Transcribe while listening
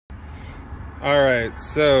Alright,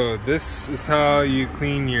 so this is how you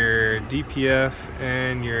clean your DPF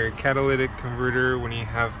and your catalytic converter when you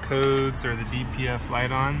have codes or the DPF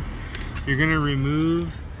light on. You're going to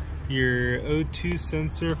remove your O2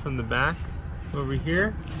 sensor from the back over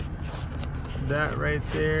here. That right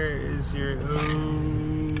there is your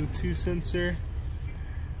O2 sensor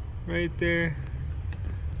right there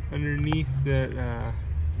underneath that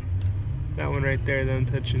one right there that I'm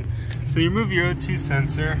touching. So you remove your O2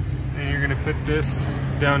 sensor and you're going to put this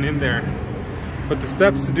down in there. But the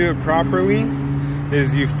steps to do it properly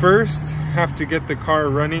is you first have to get the car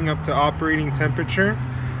running up to operating temperature,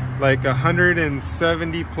 like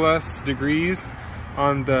 170 plus degrees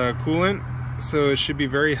on the coolant. So it should be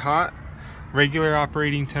very hot, regular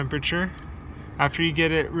operating temperature. After you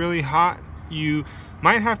get it really hot, you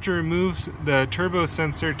might have to remove the turbo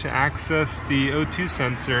sensor to access the O2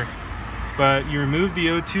 sensor. But you remove the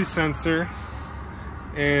O2 sensor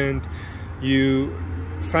and you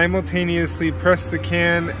simultaneously press the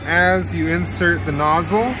can as you insert the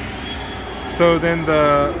nozzle, so then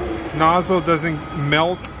the nozzle doesn't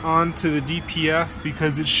melt onto the DPF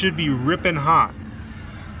because it should be ripping hot.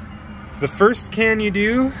 The first can you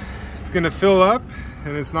do, it's going to fill up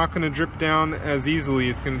and it's not going to drip down as easily.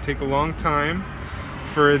 It's going to take a long time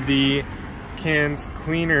for the can's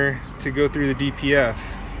cleaner to go through the DPF.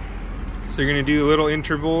 So you're going to do little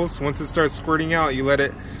intervals. Once it starts squirting out, you let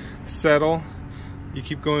it settle. You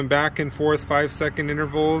keep going back and forth 5-second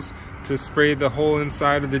intervals to spray the whole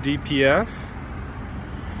inside of the DPF.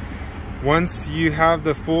 Once you have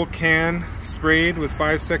the full can sprayed with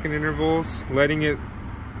 5-second intervals, letting it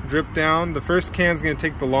drip down, the first can is going to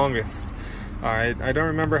take the longest. I don't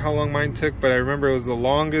remember how long mine took, but I remember it was the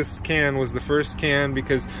longest can was the first can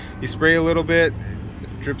because you spray a little bit,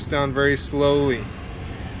 it drips down very slowly.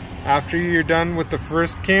 After you're done with the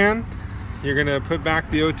first can, you're going to put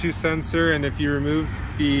back the O2 sensor, and if you remove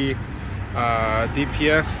the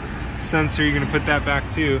DPF sensor, you're going to put that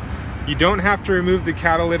back too. You don't have to remove the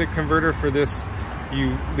catalytic converter for this.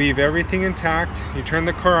 You leave everything intact, you turn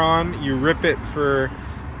the car on, you rip it for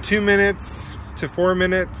 2 minutes to 4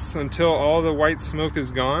 minutes until all the white smoke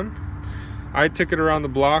is gone. I took it around the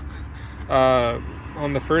block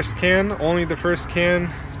on the first can, only the first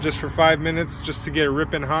can, just for 5 minutes, just to get it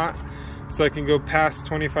ripping hot so I can go past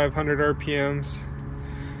 2500 RPMs.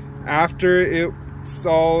 After it's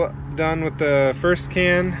all done with the first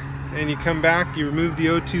can and you come back, you remove the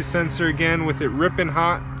O2 sensor again with it ripping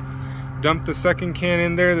hot, dump the second can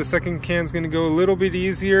in there. The second can is going to go a little bit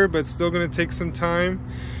easier, but still going to take some time.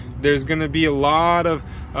 There's going to be a lot of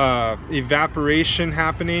evaporation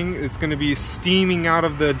happening. It's going to be steaming out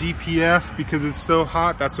of the DPF because it's so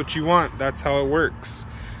hot. That's what you want. That's how it works.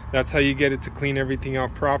 That's how you get it to clean everything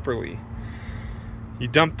out properly. You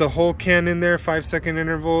dump the whole can in there, 5-second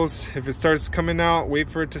intervals. If it starts coming out, wait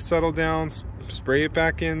for it to settle down, spray it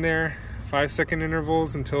back in there, 5-second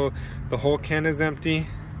intervals until the whole can is empty.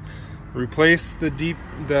 Replace the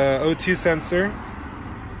O2 sensor,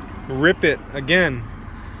 rip it again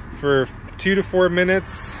for 2 to 4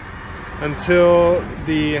 minutes until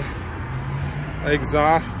the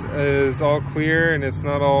exhaust is all clear and it's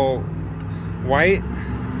not all white.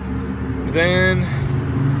 Then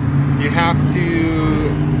you have to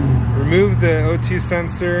remove the O2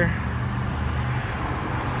 sensor,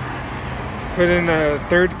 put in a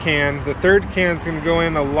third can. The third can is going to go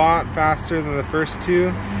in a lot faster than the first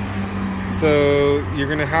two, so you're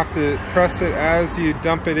going to have to press it as you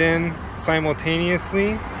dump it in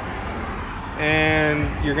simultaneously,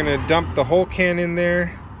 and you're going to dump the whole can in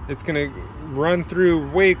there. It's going to run through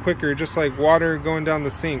way quicker, just like water going down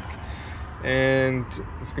the sink. And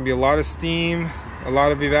it's going to be a lot of steam, a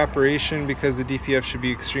lot of evaporation because the DPF should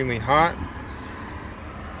be extremely hot.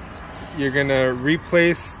 You're going to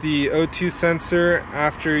replace the O2 sensor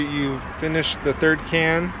after you've finished the third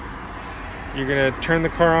can. You're going to turn the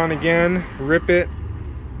car on again, rip it,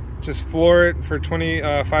 just floor it for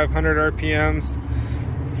 2500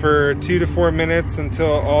 RPMs for 2 to 4 minutes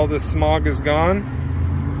until all the smog is gone.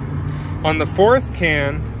 On the fourth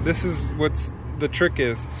can, this is what's the trick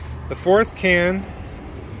is. The fourth can,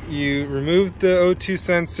 you remove the O2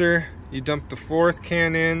 sensor, you dump the fourth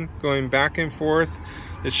can in, going back and forth.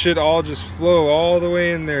 It should all just flow all the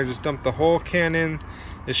way in there. Just dump the whole can in.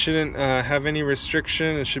 It shouldn't have any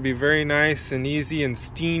restriction. It should be very nice and easy and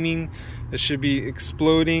steaming. It should be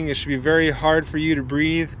exploding. It should be very hard for you to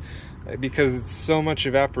breathe because it's so much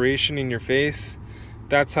evaporation in your face.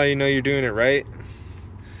 That's how you know you're doing it right.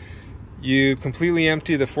 You completely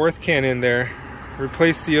empty the fourth can in there.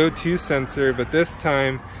 Replace the O2 sensor, but this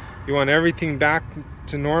time you want everything back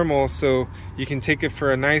to normal so you can take it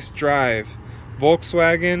for a nice drive.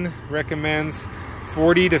 Volkswagen recommends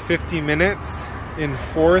 40 to 50 minutes in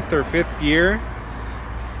 4th or 5th gear,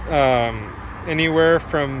 anywhere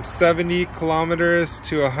from 70 kilometers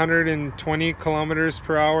to 120 kilometers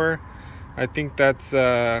per hour. I think that's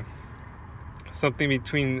something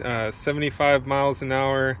between 75 miles an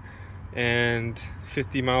hour and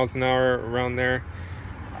 50 miles an hour, around there.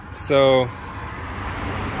 So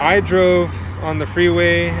I drove on the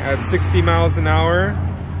freeway at 60 miles an hour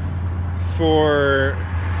for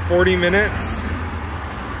 40 minutes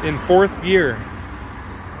in 4th gear.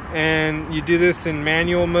 And you do this in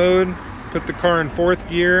manual mode, put the car in 4th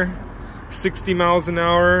gear, 60 miles an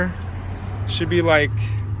hour, should be like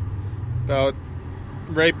about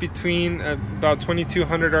right between about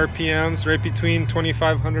 2200 RPMs, right between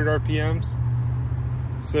 2500 RPMs.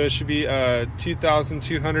 So it should be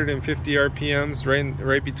 2250 RPMs,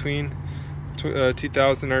 right between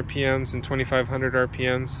 2000 RPMs and 2500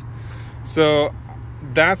 RPMs. So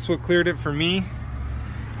that's what cleared it for me,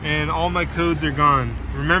 and all my codes are gone.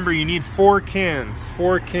 Remember, you need 4 cans.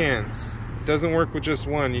 4 cans. It doesn't work with just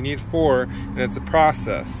one, you need 4, and it's a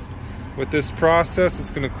process. With this process,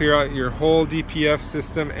 it's going to clear out your whole DPF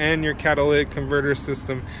system and your catalytic converter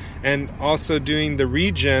system. And also doing the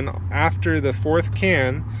regen after the 4th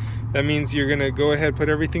can, that means you're going to go ahead, put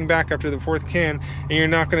everything back after the 4th can, and you're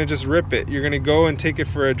not going to just rip it. You're going to go and take it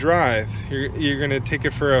for a drive. You're going to take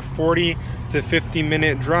it for a 40 to 50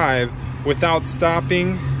 minute drive without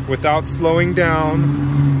stopping, without slowing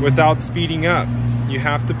down, without speeding up. You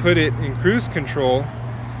have to put it in cruise control,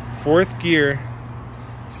 4th gear,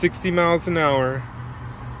 60 miles an hour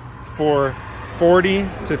for 40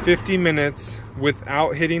 to 50 minutes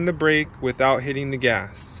without hitting the brake, without hitting the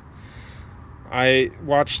gas. I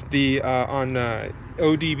watched the on the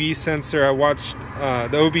ODB sensor, I watched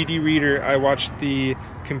the OBD reader, I watched the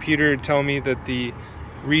computer tell me that the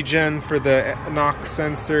regen for the NOx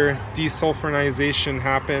sensor desulfurization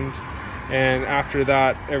happened, and after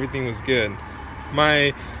that everything was good.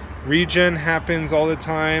 My regen happens all the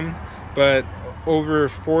time, but over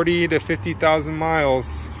 40 to 50,000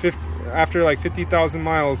 miles, after like 50,000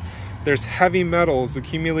 miles, there's heavy metals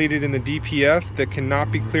accumulated in the DPF that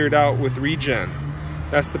cannot be cleared out with regen.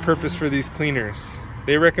 That's the purpose for these cleaners.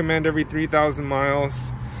 They recommend every 3,000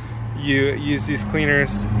 miles you use these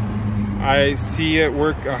cleaners. I see it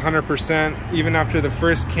work 100%. Even after the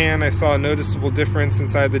first can, I saw a noticeable difference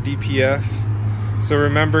inside the DPF. So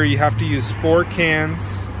remember, you have to use 4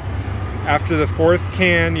 cans. After the 4th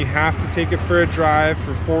can, you have to take it for a drive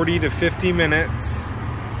for 40 to 50 minutes.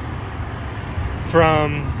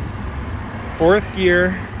 From 4th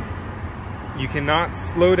gear, you cannot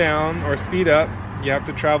slow down or speed up. You have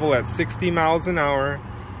to travel at 60 miles an hour.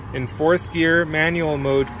 In 4th gear, manual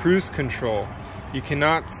mode, cruise control. You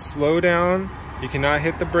cannot slow down, you cannot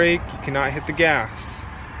hit the brake, you cannot hit the gas.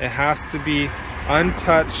 It has to be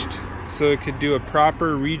untouched, so it could do a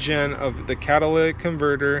proper regen of the catalytic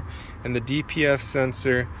converter and the DPF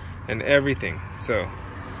sensor and everything. So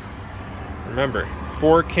remember,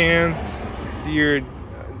 4 cans, do your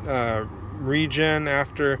regen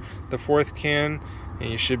after the 4th can,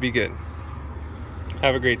 and you should be good.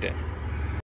 Have a great day.